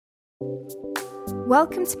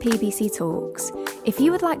Welcome to PBC Talks. If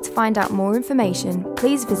you would like to find out more information,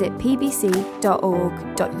 please visit pbc.org.uk.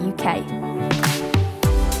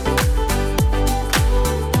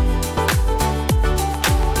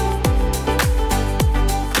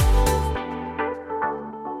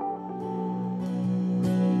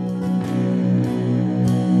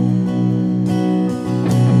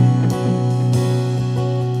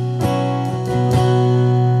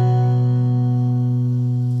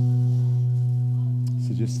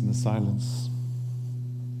 Silence.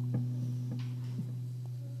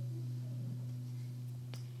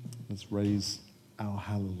 Let's raise our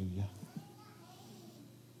hallelujah.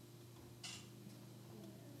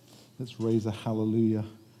 Let's raise a hallelujah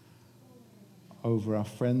over our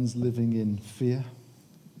friends living in fear.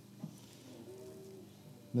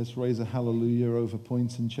 Let's raise a hallelujah over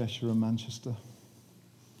Poynton, Cheshire and Manchester.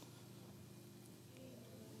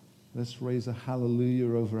 Let's raise a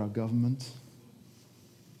hallelujah over our government.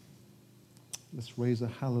 Let's raise a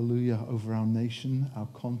hallelujah over our nation, our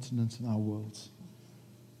continent, and our world.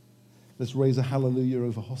 Let's raise a hallelujah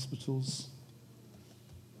over hospitals,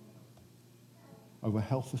 over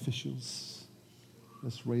health officials.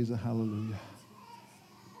 Let's raise a hallelujah.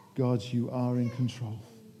 God, you are in control.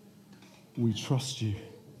 We trust you.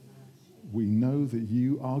 We know that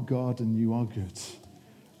you are God and you are good.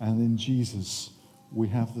 And in Jesus, we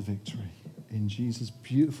have the victory. In Jesus'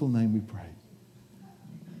 beautiful name we pray.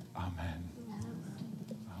 Amen.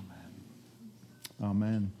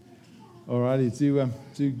 Amen. Alrighty,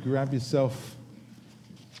 do grab yourself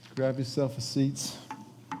a seat.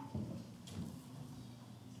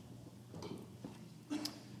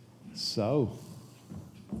 So,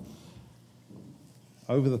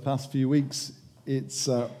 over the past few weeks, it's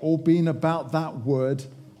all been about that word,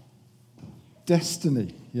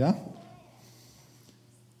 destiny. Yeah,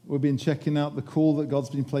 we've been checking out the call that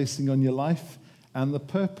God's been placing on your life and the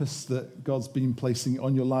purpose that God's been placing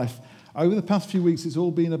on your life. Over the past few weeks, it's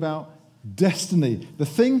all been about destiny. The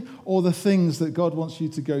thing or the things that God wants you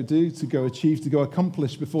to go do, to go achieve, to go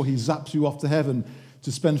accomplish before he zaps you off to heaven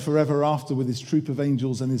to spend forever after with his troop of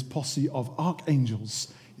angels and his posse of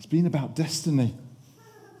archangels. It's been about destiny.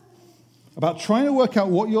 About trying to work out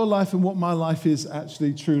what your life and what my life is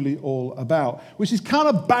actually truly all about, which is kind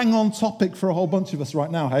of bang on topic for a whole bunch of us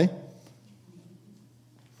right now, hey?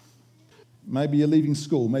 Maybe you're leaving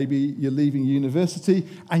school, maybe you're leaving university,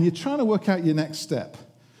 and you're trying to work out your next step.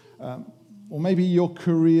 Or maybe your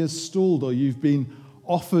career's stalled, or you've been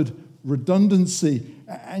offered redundancy,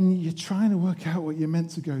 and you're trying to work out what you're meant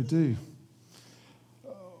to go do.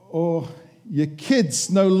 Or your kids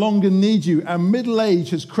no longer need you, and middle age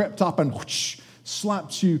has crept up and whoosh,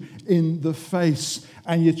 slapped you in the face,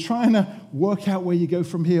 and you're trying to work out where you go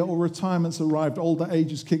from here, or retirement's arrived, older age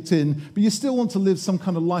has kicked in, but you still want to live some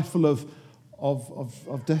kind of life full of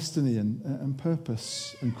destiny and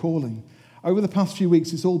purpose and calling. Over the past few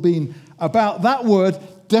weeks, it's all been about that word,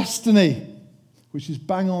 destiny, which is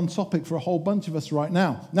bang on topic for a whole bunch of us right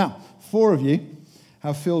now. Now, 4 of you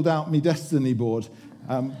have filled out my destiny board,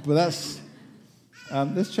 but that's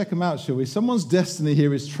let's check them out, shall we? Someone's destiny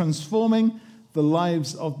here is transforming the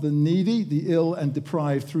lives of the needy, the ill, and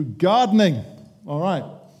deprived through gardening. All right,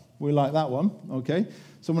 we like that one. Okay.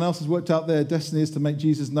 Someone else has worked out their destiny is to make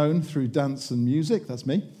Jesus known through dance and music. That's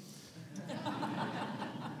me.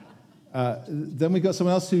 Then we've got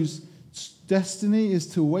someone else whose destiny is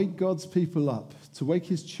to wake God's people up, to wake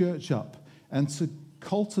his church up, and to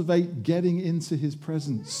cultivate getting into his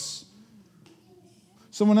presence.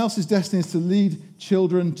 Someone else's destiny is to lead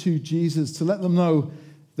children to Jesus, to let them know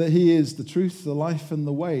that he is the truth, the life, and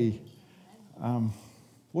the way.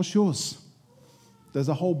 What's yours? There's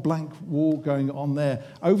a whole blank wall going on there.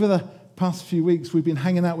 Over the past few weeks, we've been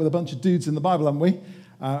hanging out with a bunch of dudes in the Bible, haven't we?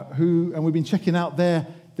 And we've been checking out their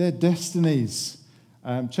destinies.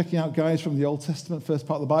 Checking out guys from the Old Testament, first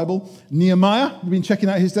part of the Bible. Nehemiah, we've been checking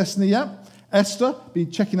out his destiny yet. Esther, been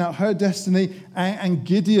checking out her destiny. And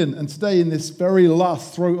Gideon. And today, in this very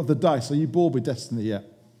last throw of the dice, are you bored with destiny yet?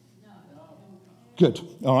 No. Good.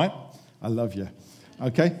 All right. I love you.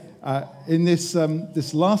 Okay. In this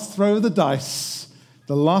last throw of the dice,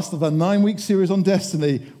 the last of a 9-week series on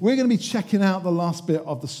destiny, we're going to be checking out the last bit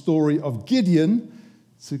of the story of Gideon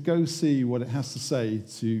to go see what it has to say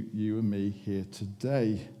to you and me here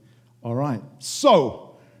today. All right.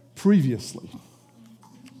 So, previously,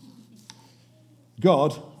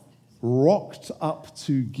 God rocked up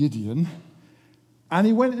to Gideon and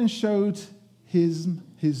he went and showed his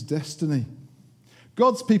destiny.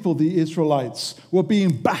 God's people, the Israelites, were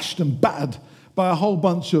being bashed and battered by a whole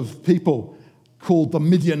bunch of people called the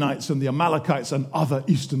Midianites and the Amalekites and other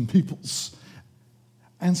eastern peoples.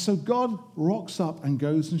 And so God rocks up and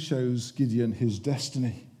goes and shows Gideon his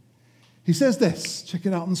destiny. He says this, check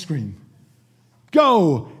it out on the screen.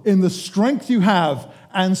 Go in the strength you have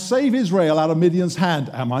and save Israel out of Midian's hand.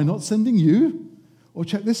 Am I not sending you? Or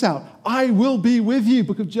check this out. I will be with you.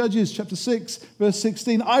 Book of Judges, chapter 6, verse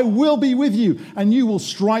 16. I will be with you, and you will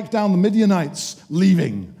strike down the Midianites,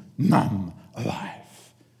 leaving none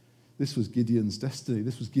alive. This was Gideon's destiny.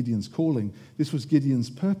 This was Gideon's calling. This was Gideon's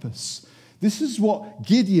purpose. This is what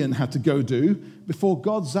Gideon had to go do before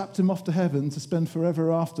God zapped him off to heaven to spend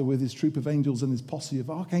forever after with his troop of angels and his posse of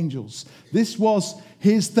archangels. This was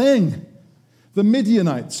his thing. The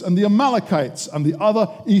Midianites and the Amalekites and the other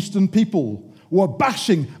eastern people were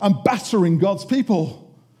bashing and battering God's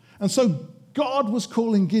people. And so God was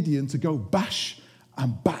calling Gideon to go bash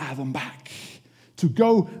and batter them back, to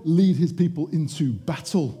go lead his people into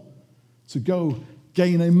battle, to go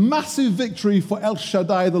gain a massive victory for El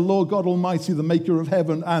Shaddai, the Lord God Almighty, the maker of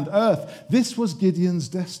heaven and earth. This was Gideon's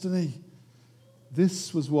destiny.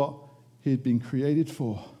 This was what he had been created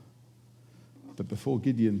for. But before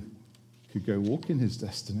Gideon could go walk in his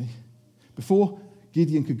destiny, before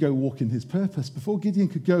Gideon could go walk in his purpose, before Gideon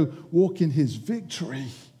could go walk in his victory,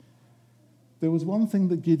 there was one thing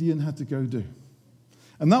that Gideon had to go do.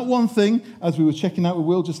 And that one thing, as we were checking out with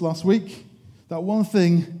Will just last week, that one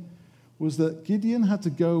thing was that Gideon had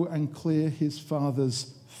to go and clear his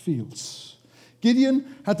father's fields.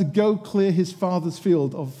 Gideon had to go clear his father's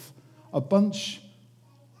field of a bunch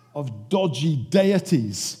of dodgy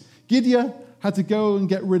deities. Gideon had to go and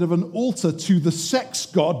get rid of an altar to the sex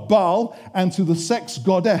god Baal and to the sex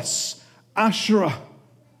goddess Asherah.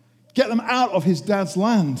 Get them out of his dad's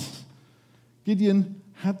land. Gideon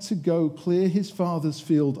had to go clear his father's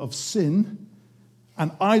field of sin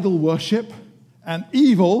and idol worship and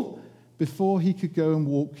evil before he could go and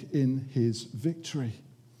walk in his victory.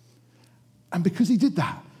 And because he did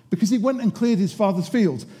that, because he went and cleared his father's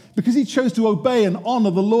field, because he chose to obey and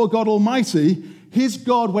honor the Lord God Almighty, his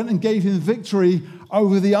God went and gave him victory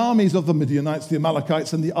over the armies of the Midianites, the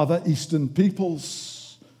Amalekites, and the other eastern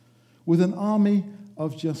peoples, with an army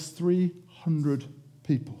of just 300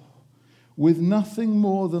 people, with nothing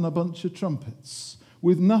more than a bunch of trumpets,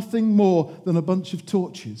 with nothing more than a bunch of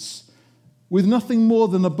torches, with nothing more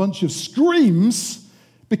than a bunch of screams,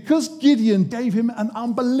 because Gideon gave him an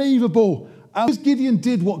unbelievable, because Gideon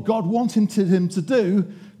did what God wanted him to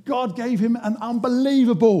do, God gave him an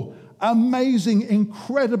unbelievable, amazing,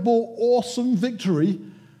 incredible, awesome victory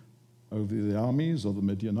over the armies of the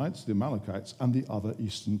Midianites, the Amalekites, and the other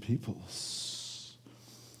eastern peoples.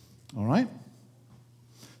 All right?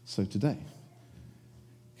 So today,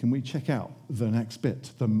 can we check out the next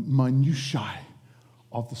bit, the minutiae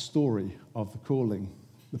of the story of the calling,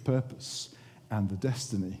 the purpose, and the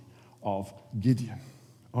destiny of Gideon?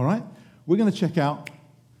 All right? We're going to check out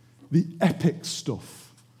the epic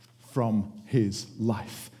stuff from his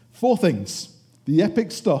life. 4 things, the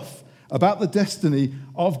epic stuff about the destiny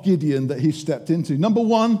of Gideon that he stepped into. Number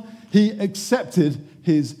 1, he accepted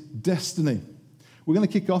his destiny. We're going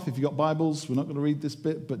to kick off, if you've got Bibles, we're not going to read this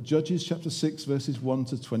bit, but Judges chapter 6, verses 1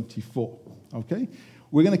 to 24. Okay?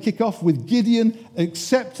 We're going to kick off with Gideon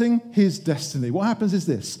accepting his destiny. What happens is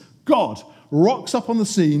this. God rocks up on the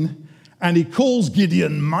scene and he calls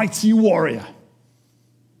Gideon mighty warrior.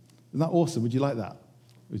 Isn't that awesome? Would you like that?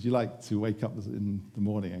 Would you like to wake up in the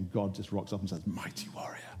morning and God just rocks up and says, mighty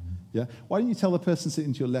warrior? Yeah? Why don't you tell the person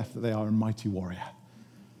sitting to your left that they are a mighty warrior?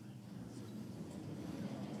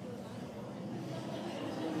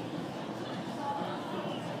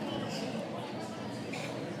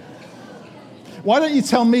 Why don't you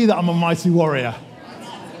tell me that I'm a mighty warrior?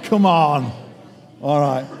 Come on. All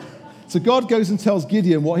right. So God goes and tells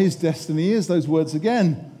Gideon what his destiny is. Those words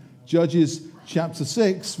again. Judges chapter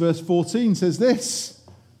 6, verse 14 says this.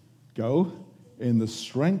 Go in the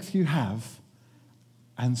strength you have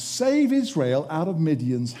and save Israel out of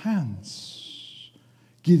Midian's hands.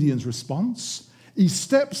 Gideon's response, he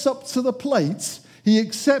steps up to the plate, he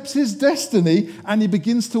accepts his destiny, and he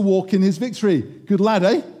begins to walk in his victory. Good lad,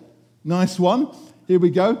 eh? Nice one. Here we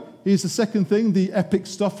go. Here's the second thing, the epic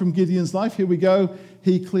stuff from Gideon's life. Here we go.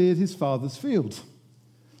 He cleared his father's field.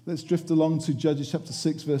 Let's drift along to Judges chapter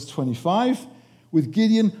 6, verse 25. With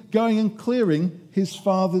Gideon going and clearing his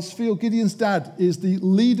father's field. Gideon's dad is the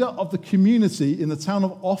leader of the community in the town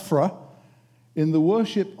of Ophrah in the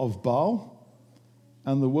worship of Baal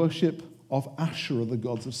and the worship of Asherah, the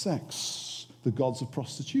gods of sex, the gods of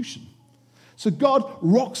prostitution. So God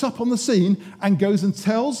rocks up on the scene and goes and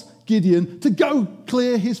tells Gideon to go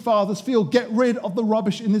clear his father's field, get rid of the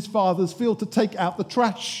rubbish in his father's field, to take out the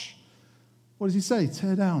trash. What does he say?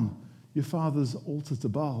 Tear down your father's altar to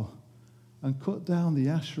Baal. and cut down the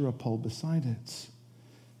Asherah pole beside it.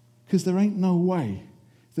 Because there ain't no way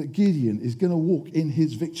that Gideon is going to walk in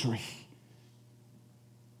his victory.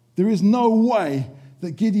 There is no way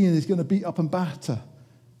that Gideon is going to beat up and batter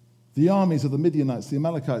the armies of the Midianites, the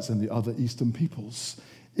Amalekites, and the other eastern peoples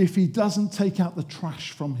if he doesn't take out the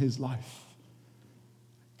trash from his life.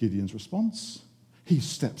 Gideon's response, he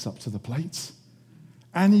steps up to the plate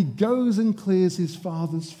and he goes and clears his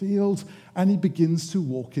father's field and he begins to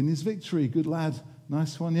walk in his victory. Good lad.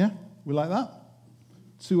 Nice one, yeah? We like that?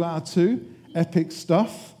 2 out of 2. Epic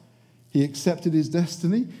stuff. He accepted his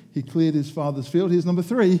destiny. He cleared his father's field. Here's number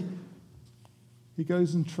 3. He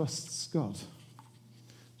goes and trusts God.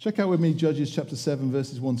 Check out with me Judges chapter 7,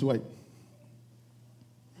 verses 1 to 8.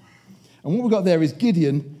 And what we've got there is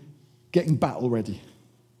Gideon getting battle ready,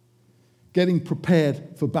 getting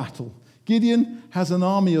prepared for battle. Gideon has an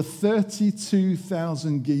army of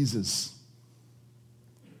 32,000 geezers.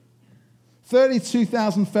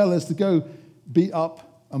 32,000 fellas to go beat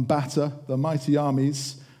up and batter the mighty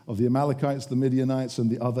armies of the Amalekites, the Midianites, and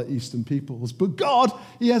the other eastern peoples. But God,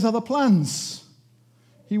 he has other plans.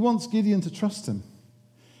 He wants Gideon to trust him.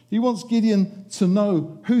 He wants Gideon to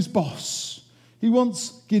know who's boss. He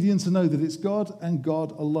wants Gideon to know that it's God and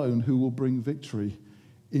God alone who will bring victory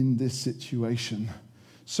in this situation.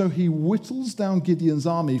 So he whittles down Gideon's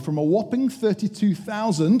army from a whopping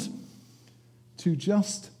 32,000 to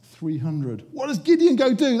just 300. What does Gideon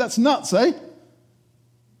go do? That's nuts, eh?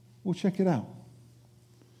 Well, check it out.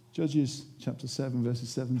 Judges chapter 7, verses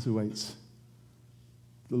 7 to 8.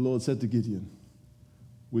 The Lord said to Gideon,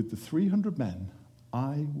 with the 300 men,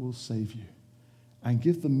 I will save you and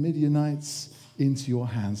give the Midianites into your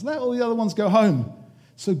hands. Let all the other ones go home.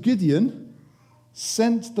 So Gideon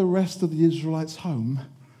sent the rest of the Israelites home,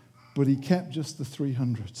 but he kept just the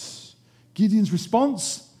 300. Gideon's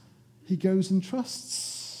response, he goes and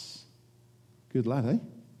trusts. Good lad, eh?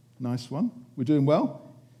 Nice one. We're doing well.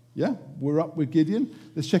 Yeah, we're up with Gideon.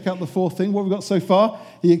 Let's check out the 4th thing. What have we got so far?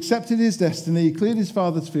 He accepted his destiny. He cleared his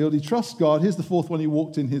father's field. He trusts God. Here's the 4th one. He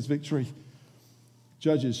walked in his victory.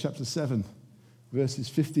 Judges chapter 7, verses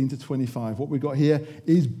 15 to 25. What we've got here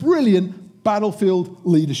is brilliant battlefield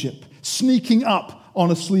leadership, sneaking up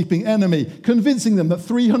on a sleeping enemy, convincing them that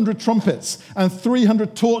 300 trumpets and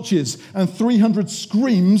 300 torches and 300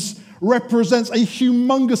 screams represents a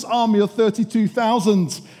humongous army of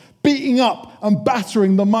 32,000, beating up and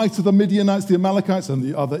battering the might of the Midianites, the Amalekites, and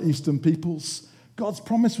the other eastern peoples. God's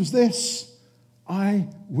promise was this: I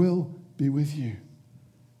will be with you,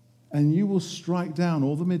 and you will strike down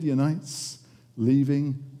all the Midianites,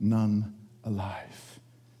 leaving none alive.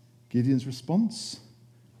 Gideon's response: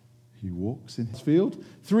 he walks in his field.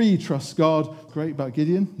 3, he trusts God. Great about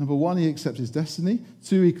Gideon. Number 1, he accepts his destiny.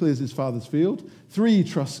 2, he clears his father's field. 3, he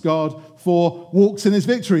trusts God. 4, walks in his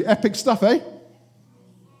victory. Epic stuff, eh?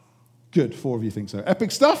 Good. 4 of you think so.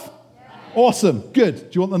 Epic stuff? Yeah. Awesome. Good. Do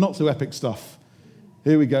you want the not so epic stuff?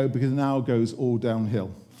 Here we go, because now goes all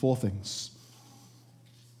downhill. 4 things.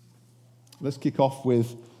 Let's kick off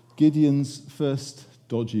with Gideon's first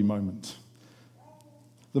dodgy moment.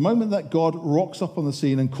 The moment that God rocks up on the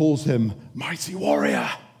scene and calls him mighty warrior.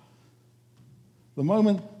 The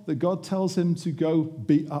moment that God tells him to go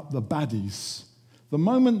beat up the baddies. The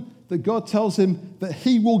moment that God tells him that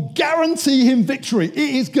he will guarantee him victory. It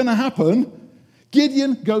is going to happen.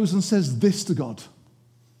 Gideon goes and says this to God: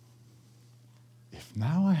 if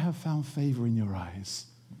now I have found favor in your eyes,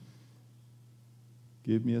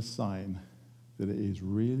 give me a sign that it is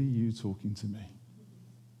really you talking to me.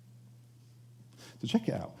 So check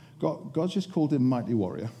it out. God just called him mighty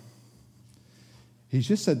warrior. He's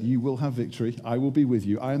just said, you will have victory. I will be with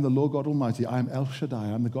you. I am the Lord God Almighty. I am El Shaddai.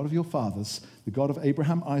 I am the God of your fathers, the God of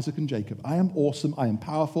Abraham, Isaac, and Jacob. I am awesome. I am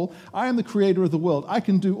powerful. I am the creator of the world. I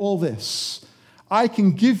can do all this. I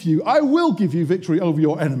will give you victory over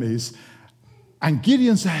your enemies. And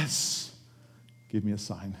Gideon says, give me a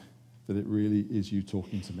sign that it really is you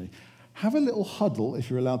talking to me. Have a little huddle, if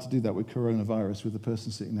you're allowed to do that with coronavirus, with the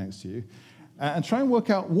person sitting next to you, and try and work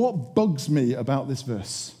out what bugs me about this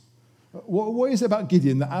verse. What is it about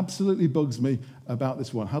Gideon that absolutely bugs me about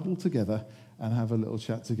this one? Huddle together and have a little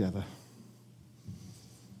chat together.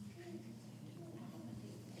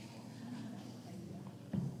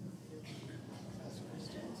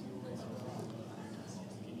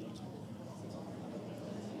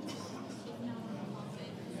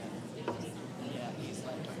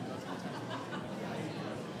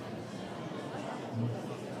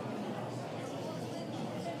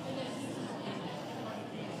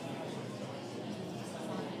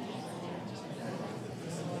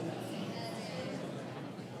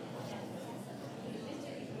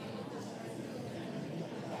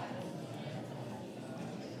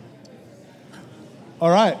 All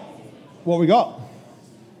right. What we got?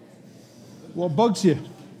 What bugs you?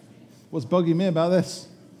 What's bugging me about this?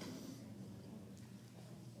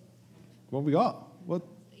 What we got? What?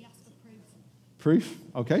 He asked for proof. Proof?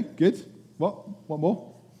 Okay, good. What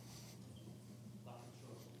more?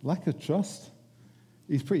 Lack of trust.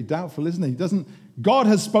 He's pretty doubtful, isn't he? God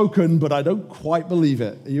has spoken, but I don't quite believe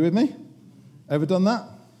it. Are you with me? Ever done that?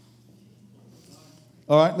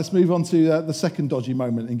 All right, let's move on to the second dodgy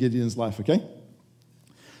moment in Gideon's life, okay?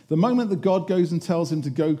 The moment that God goes and tells him to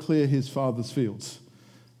go clear his father's fields.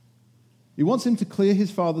 He wants him to clear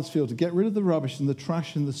his father's field, to get rid of the rubbish and the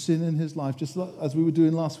trash and the sin in his life, just as we were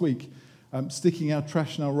doing last week, sticking our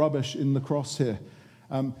trash and our rubbish in the cross here.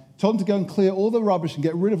 Told him to go and clear all the rubbish and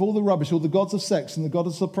get rid of all the rubbish, all the gods of sex and the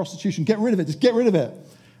gods of prostitution. Get rid of it. Just get rid of it.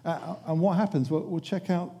 And what happens? We'll check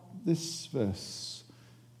out this verse.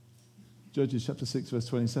 Judges chapter 6, verse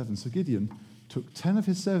 27. So Gideon took 10 of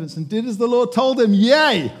his servants and did as the Lord told him.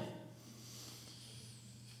 Yay!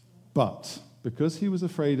 But because he was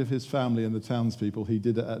afraid of his family and the townspeople, he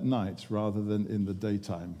did it at night rather than in the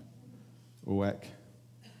daytime. Weck.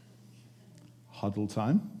 Huddle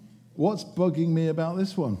time. What's bugging me about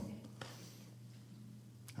this one?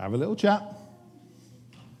 Have a little chat.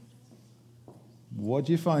 What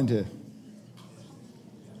do you find here?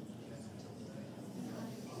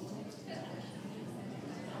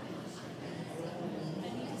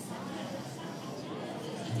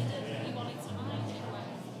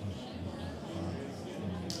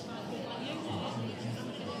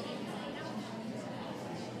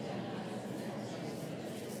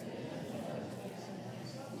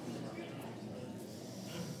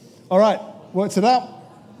 All right, worked it out.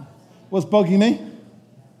 What's bugging me?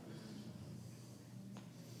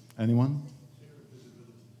 Anyone?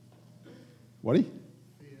 Whatty?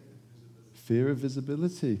 Fear of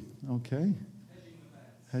visibility. Okay.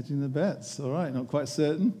 Hedging the bets. All right, not quite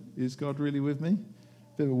certain. Is God really with me?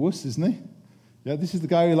 Bit of a wuss, isn't he? Yeah, this is the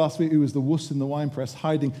guy last week who was the wuss in the winepress,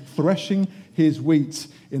 hiding, threshing his wheat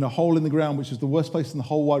in a hole in the ground, which is the worst place in the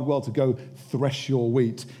whole wide world to go thresh your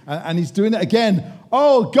wheat. And he's doing it again.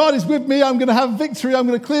 Oh, God is with me. I'm going to have victory. I'm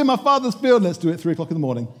going to clear my father's field. Let's do it at 3 o'clock in the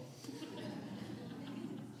morning.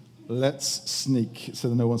 Let's sneak so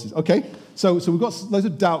that no one sees. Okay, so we've got loads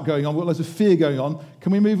of doubt going on. We've got loads of fear going on.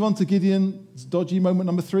 Can we move on to Gideon's dodgy moment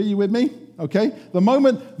number 3? You with me? Okay, the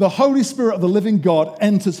moment the Holy Spirit of the living God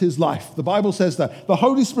enters his life. The Bible says that. The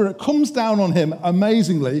Holy Spirit comes down on him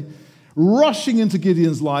amazingly, rushing into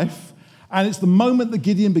Gideon's life, and it's the moment that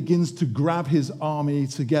Gideon begins to grab his army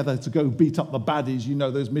together to go beat up the baddies, you know,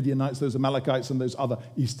 those Midianites, those Amalekites, and those other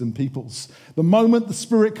eastern peoples. The moment the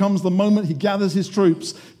Spirit comes, the moment he gathers his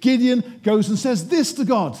troops, Gideon goes and says this to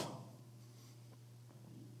God.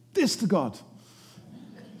 This to God.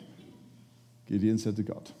 Gideon said to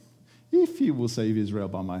God, if you will save Israel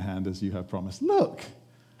by my hand as you have promised, look,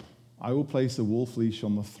 I will place a wolf leash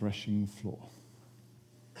on the threshing floor.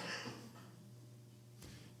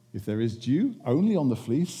 If there is dew only on the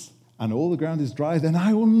fleece and all the ground is dry, then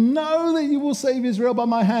I will know that you will save Israel by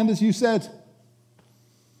my hand as you said.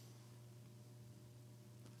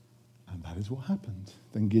 And that is what happened.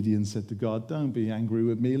 Then Gideon said to God, don't be angry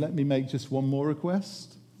with me. Let me make just one more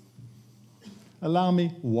request. Allow me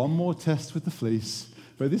one more test with the fleece.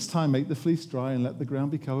 But this time make the fleece dry and let the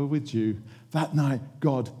ground be covered with dew. That night,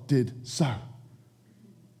 God did so.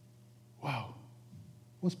 Wow.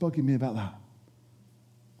 What's bugging me about that?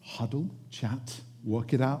 Huddle, chat,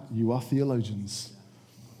 work it out. You are theologians.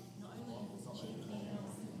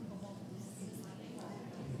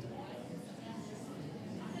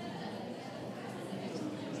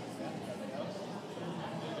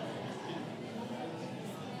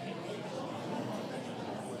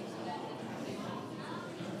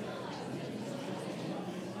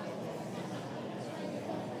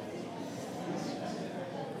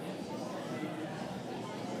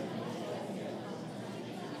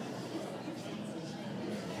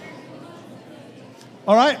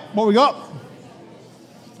 All right, what we got?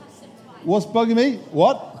 What's bugging me?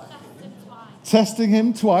 What? Testing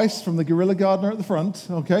him twice from the guerrilla gardener at the front.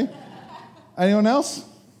 Okay. Anyone else?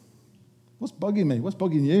 What's bugging me? What's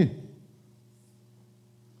bugging you?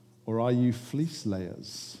 Or are you fleece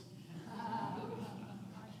layers?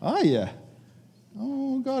 Are you?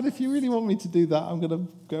 Oh, God, if you really want me to do that, I'm going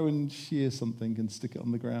to go and shear something and stick it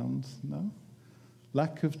on the ground. No?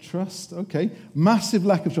 Lack of trust. Okay. Massive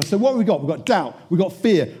lack of trust. So what have we got? We've got doubt. We've got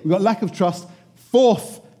fear. We've got lack of trust.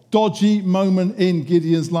 Fourth dodgy moment in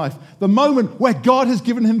Gideon's life. The moment where God has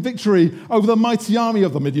given him victory over the mighty army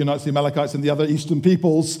of the Midianites, the Amalekites, and the other eastern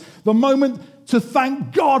peoples. The moment to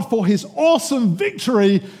thank God for his awesome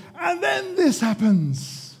victory. And then this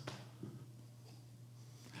happens.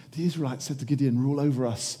 The Israelites said to Gideon, rule over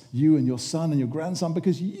us, you and your son and your grandson,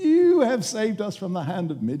 because you have saved us from the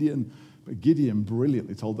hand of Midian. But Gideon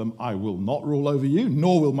brilliantly told them, I will not rule over you,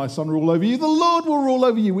 nor will my son rule over you. The Lord will rule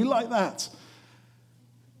over you. We like that.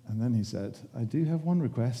 And then he said, I do have one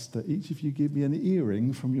request, that each of you give me an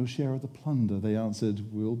earring from your share of the plunder. They answered,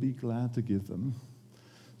 we'll be glad to give them.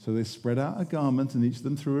 So they spread out a garment, and each of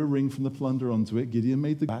them threw a ring from the plunder onto it. Gideon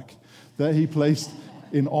made the back that he placed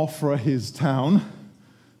in Ophrah, his town.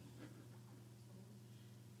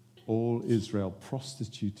 All Israel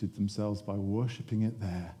prostituted themselves by worshipping it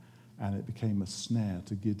there, and it became a snare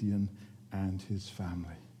to Gideon and his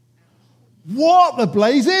family. What the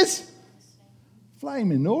blazes?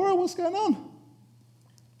 Flaming Nora, what's going on?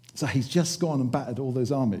 So he's just gone and battered all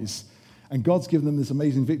those armies, and God's given them this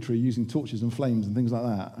amazing victory using torches and flames and things like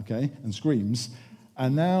that, okay, and screams.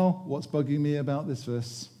 And now, what's bugging me about this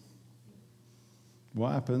verse?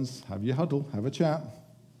 What happens? Have your huddle, have a chat.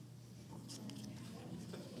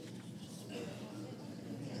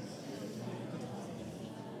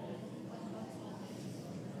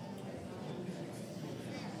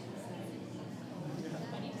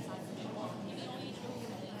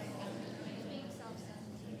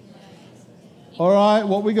 All right,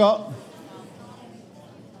 what we got?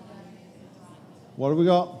 What have we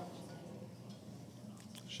got?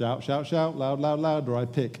 Shout, shout, shout, loud, loud, loud, or I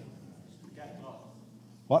pick.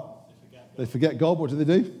 What? They forget God. What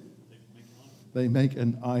do? They make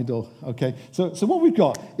an idol. Okay, so what we've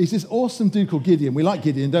got is this awesome dude called Gideon. We like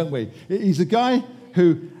Gideon, don't we? He's a guy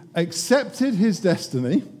who accepted his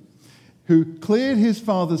destiny, who cleared his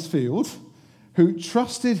father's field, who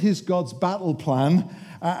trusted his God's battle plan,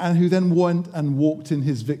 and who then went and walked in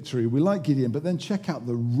his victory. We like Gideon, but then check out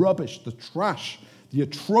the rubbish, the trash, the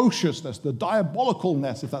atrociousness, the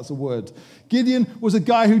diabolicalness, if that's a word. Gideon was a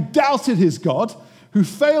guy who doubted his God, who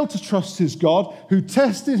failed to trust his God, who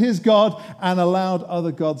tested his God and allowed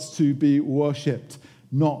other gods to be worshipped.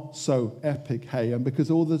 Not so epic, hey, and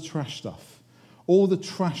because all the trash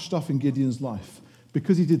stuff in Gideon's life,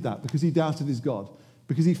 because he did that, because he doubted his God,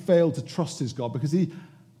 because he failed to trust his God, because he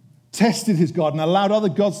tested his God and allowed other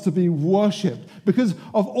gods to be worshipped, because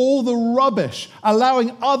of all the rubbish,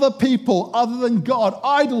 allowing other people other than God,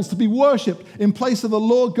 idols, to be worshipped in place of the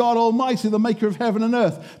Lord God Almighty, the maker of heaven and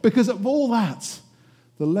earth. Because of all that,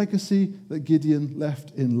 the legacy that Gideon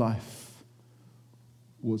left in life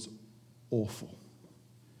was awful.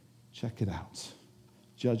 Check it out.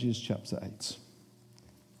 Judges chapter 8,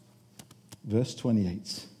 verse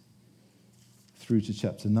 28 through to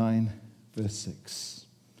chapter 9, verse 6.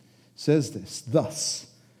 Says this, thus,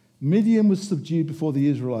 Midian was subdued before the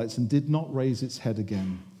Israelites and did not raise its head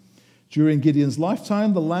again. During Gideon's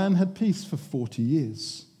lifetime, the land had peace for 40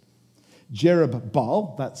 years.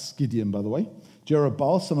 Jerubbaal, that's Gideon, by the way,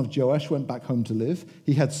 Jerubbaal, son of Joash, went back home to live.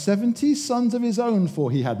 He had 70 sons of his own, for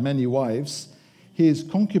he had many wives. His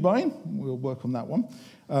concubine, we'll work on that one,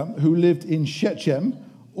 who lived in Shechem,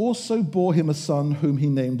 also bore him a son whom he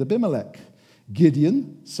named Abimelech.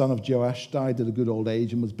 Gideon, son of Joash, died at a good old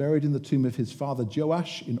age and was buried in the tomb of his father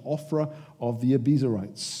Joash in Ophrah of the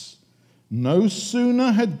Abiezrites. No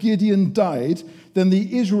sooner had Gideon died than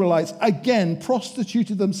the Israelites again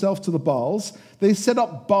prostituted themselves to the Baals. They set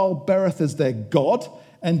up Baal-berith as their god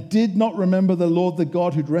and did not remember the Lord, the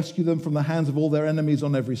God who'd rescued them from the hands of all their enemies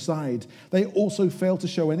on every side. They also failed to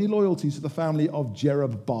show any loyalty to the family of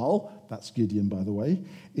Jerubbaal, that's Gideon, by the way,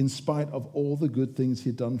 in spite of all the good things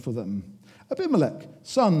he'd done for them. Abimelech,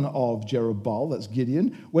 son of Jerubbaal, that's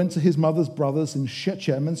Gideon, went to his mother's brothers in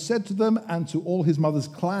Shechem and said to them and to all his mother's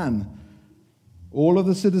clan, all of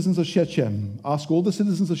the citizens of Shechem, ask all the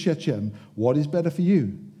citizens of Shechem, what is better for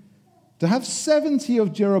you? To have 70 of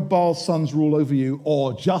Jerubbaal's sons rule over you,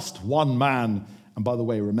 or just one man? And by the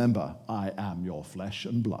way, remember, I am your flesh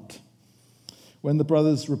and blood. When the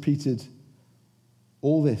brothers repeated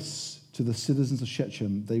all this to the citizens of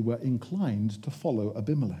Shechem, they were inclined to follow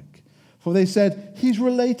Abimelech. For they said, he's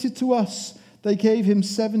related to us. They gave him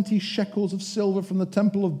 70 shekels of silver from the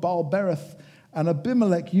temple of Baal-berith, and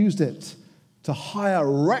Abimelech used it to hire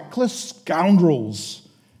reckless scoundrels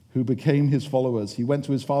who became his followers. He went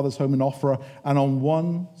to his father's home in Ophrah, and on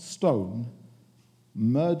one stone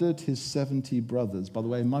murdered his 70 brothers. By the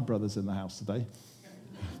way, my brother's in the house today,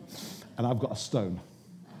 and I've got a stone.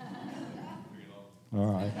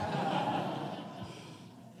 All right.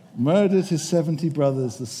 Murdered his 70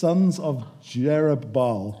 brothers, the sons of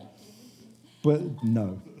Jerubbaal. But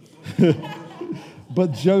no.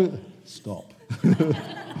 Stop.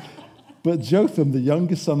 But Jotham, the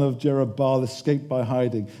youngest son of Jerubbaal, escaped by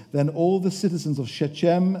hiding. Then all the citizens of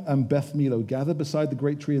Shechem and Beth Millo gathered beside the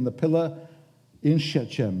great tree in the pillar in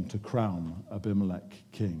Shechem to crown Abimelech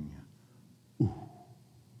king. Ooh.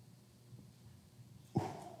 Ooh.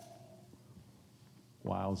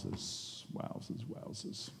 Wowzers, wowzers,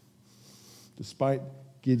 wowzers. Despite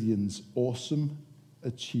Gideon's awesome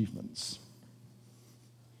achievements,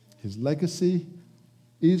 his legacy,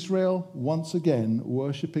 Israel once again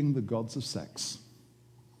worshipping the gods of sex.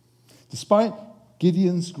 Despite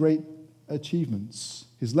Gideon's great achievements,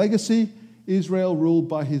 his legacy, Israel ruled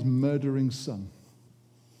by his murdering son.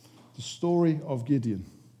 The story of Gideon.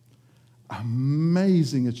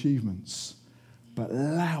 Amazing achievements, but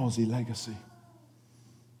lousy legacy.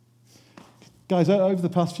 Guys, over the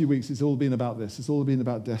past few weeks, it's all been about this. It's all been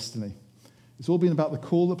about destiny. It's all been about the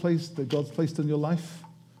call that God's placed on your life.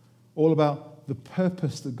 All about the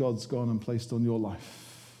purpose that God's gone and placed on your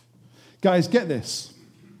life. Guys, get this.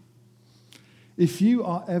 If you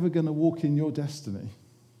are ever going to walk in your destiny,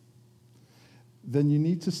 then you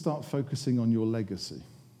need to start focusing on your legacy.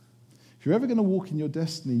 If you're ever going to walk in your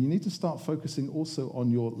destiny, you need to start focusing also on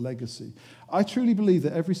your legacy. I truly believe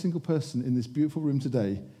that every single person in this beautiful room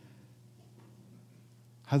today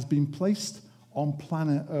has been placed on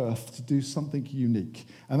planet Earth to do something unique.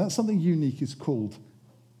 And that something unique is called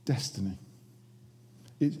destiny.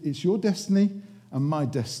 It's your destiny and my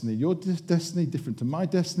destiny. Your destiny different to my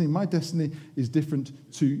destiny. My destiny is different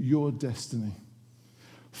to your destiny.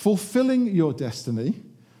 Fulfilling your destiny,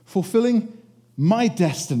 fulfilling my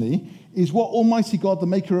destiny, is what Almighty God, the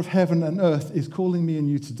maker of heaven and earth, is calling me and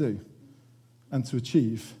you to do and to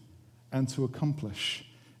achieve and to accomplish.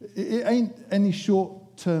 It ain't any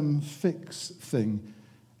short-term fix thing.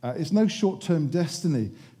 It's no short-term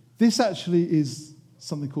destiny. This actually is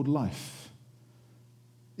something called life.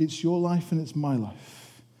 It's your life and it's my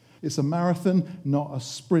life. It's a marathon, not a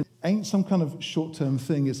sprint. Ain't some kind of short-term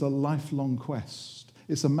thing. It's a lifelong quest.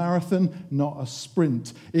 It's a marathon, not a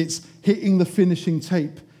sprint. It's hitting the finishing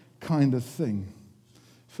tape kind of thing.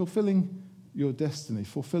 Fulfilling your destiny,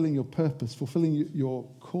 fulfilling your purpose, fulfilling your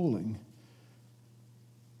calling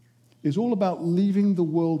is all about leaving the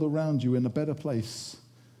world around you in a better place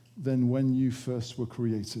than when you first were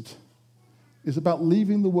created. It's about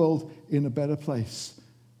leaving the world in a better place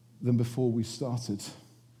than before we started.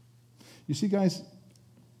 You see, guys,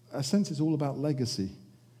 I sense it's all about legacy.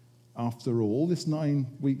 After all this 9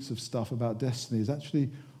 weeks of stuff about destiny is actually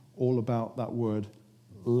all about that word,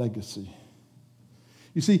 legacy.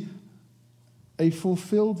 You see, a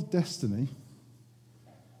fulfilled destiny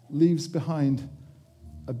leaves behind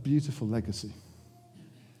a beautiful legacy.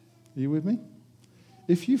 Are you with me?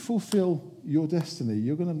 If you fulfill your destiny,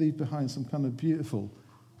 you're going to leave behind some kind of beautiful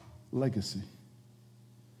legacy.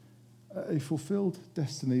 A fulfilled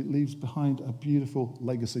destiny leaves behind a beautiful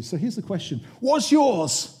legacy. So here's the question. What's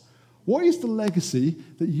yours? What is the legacy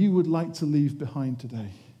that you would like to leave behind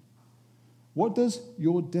today? What does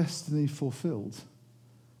your destiny fulfilled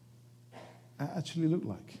actually look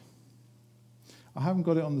like? I haven't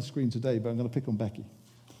got it on the screen today, but I'm going to pick on Becky.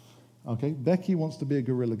 Okay, Becky wants to be a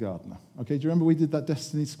guerrilla gardener. Okay, do you remember we did that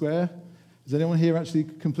Destiny Square? Has anyone here actually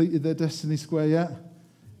completed their Destiny Square yet?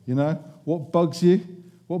 You know, what bugs you?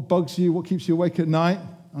 What bugs you? What keeps you awake at night?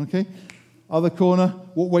 Okay, other corner,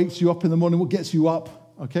 what wakes you up in the morning? What gets you up?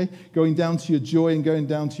 Okay, going down to your joy and going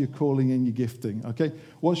down to your calling and your gifting. Okay,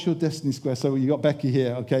 what's your Destiny Square? So you got Becky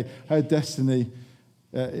here. Okay, her destiny,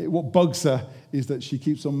 what bugs her is that she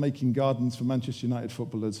keeps on making gardens for Manchester United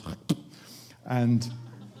footballers. And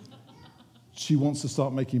she wants to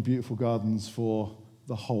start making beautiful gardens for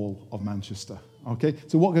the whole of Manchester. Okay?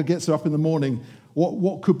 So what gets her up in the morning?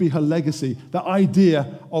 What could be her legacy? The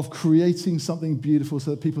idea of creating something beautiful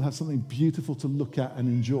so that people have something beautiful to look at and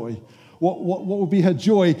enjoy. What would be her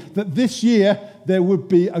joy? That this year there would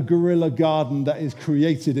be a guerrilla garden that is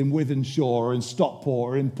created in Wythenshawe or in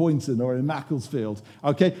Stockport or in Poynton or in Macclesfield.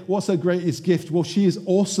 Okay? What's her greatest gift? Well, she is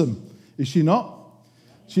awesome. Is she not?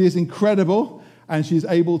 She is incredible. And she's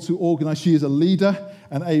able to organize. She is a leader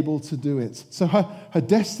and able to do it. So her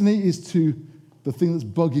destiny is to the thing that's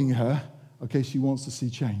bugging her. Okay, she wants to see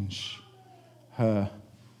change. Her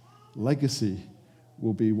legacy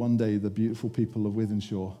will be one day the beautiful people of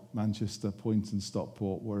Wythenshawe, Manchester, Poynton,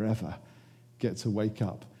 Stockport, wherever, get to wake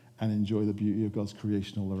up and enjoy the beauty of God's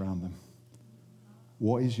creation all around them.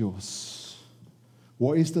 What is yours?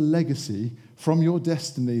 What is the legacy from your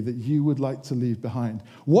destiny that you would like to leave behind?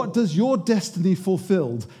 What does your destiny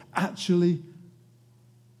fulfilled actually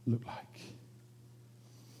look like?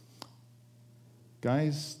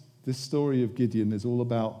 Guys, this story of Gideon is all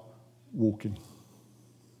about walking.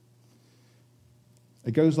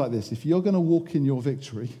 It goes like this. If you're going to walk in your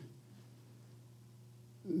victory,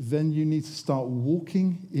 then you need to start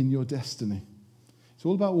walking in your destiny. It's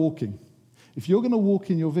all about walking. If you're going to walk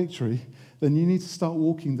in your victory, then you need to start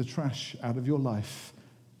walking the trash out of your life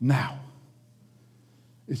now.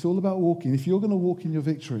 It's all about walking. If you're going to walk in your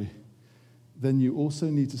victory, then you also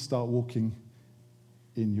need to start walking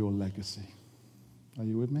in your legacy. Are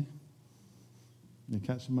you with me? You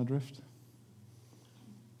catching my drift?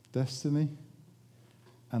 Destiny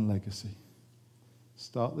and legacy.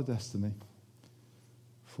 Start the destiny,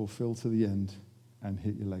 fulfill to the end, and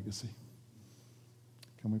hit your legacy.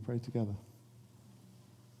 Can we pray together?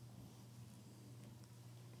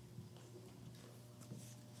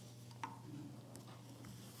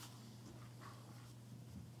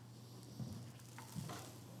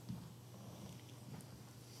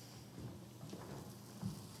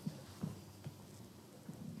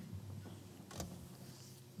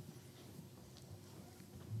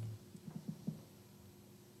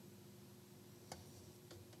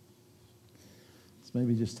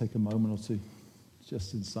 Maybe just take a moment or two,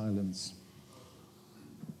 just in silence.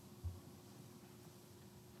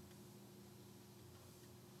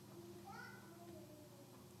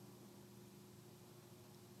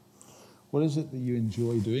 What is it that you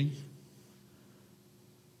enjoy doing?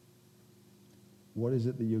 What is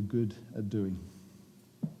it that you're good at doing?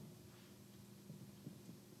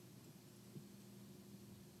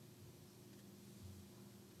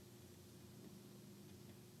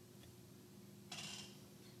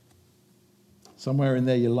 Somewhere in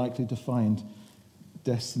there, you're likely to find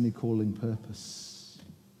destiny, calling, purpose.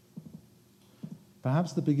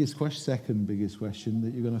 Perhaps the second biggest question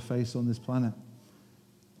that you're going to face on this planet.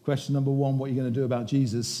 Question number 1, what are you going to do about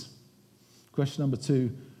Jesus? Question number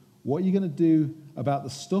 2, what are you going to do about the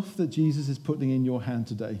stuff that Jesus is putting in your hand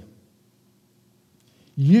today?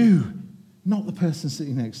 You, not the person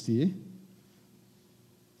sitting next to you.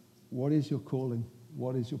 What is your calling?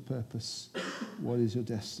 What is your purpose? What is your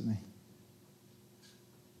destiny?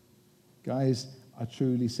 Guys, I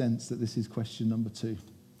truly sense that this is question number 2.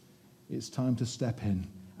 It's time to step in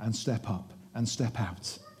and step up and step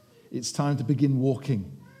out. It's time to begin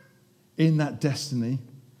walking in that destiny,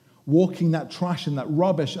 walking that trash and that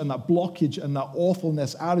rubbish and that blockage and that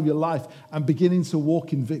awfulness out of your life and beginning to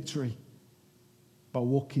walk in victory by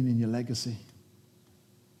walking in your legacy,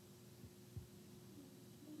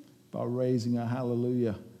 by raising a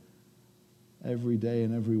hallelujah every day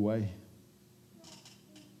in every way.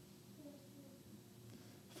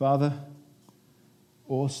 Father,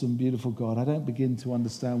 awesome, beautiful God, I don't begin to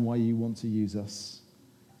understand why you want to use us.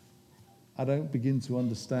 I don't begin to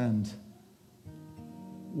understand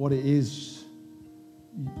what it is,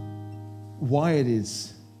 why it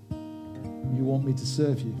is you want me to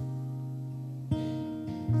serve you.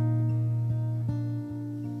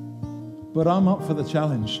 But I'm up for the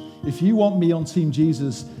challenge. If you want me on Team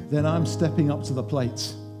Jesus, then I'm stepping up to the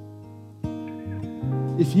plate.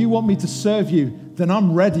 If you want me to serve you, then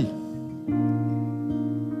I'm ready.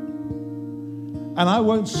 And I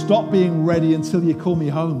won't stop being ready until you call me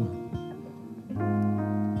home.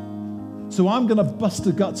 So I'm going to bust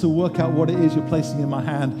a gut to work out what it is you're placing in my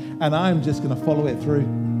hand, and I'm just going to follow it through.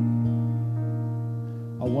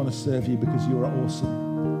 I want to serve you because you are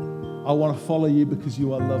awesome. I want to follow you because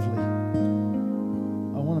you are lovely.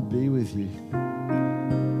 I want to be with you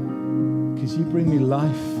because you bring me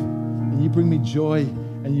life, and you bring me joy,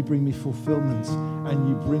 and you bring me fulfillment, and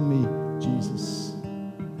you bring me Jesus.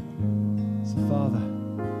 So Father,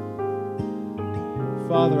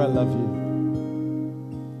 I love you.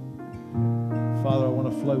 Father, I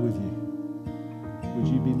want to flow with you. Would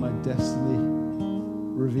you be my destiny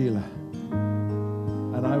revealer?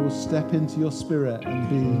 And I will step into your spirit and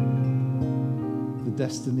be the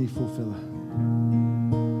destiny fulfiller.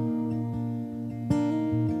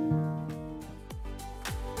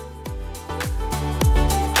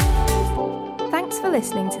 Thanks for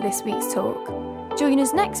listening to this week's talk. Join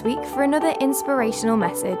us next week for another inspirational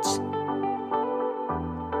message.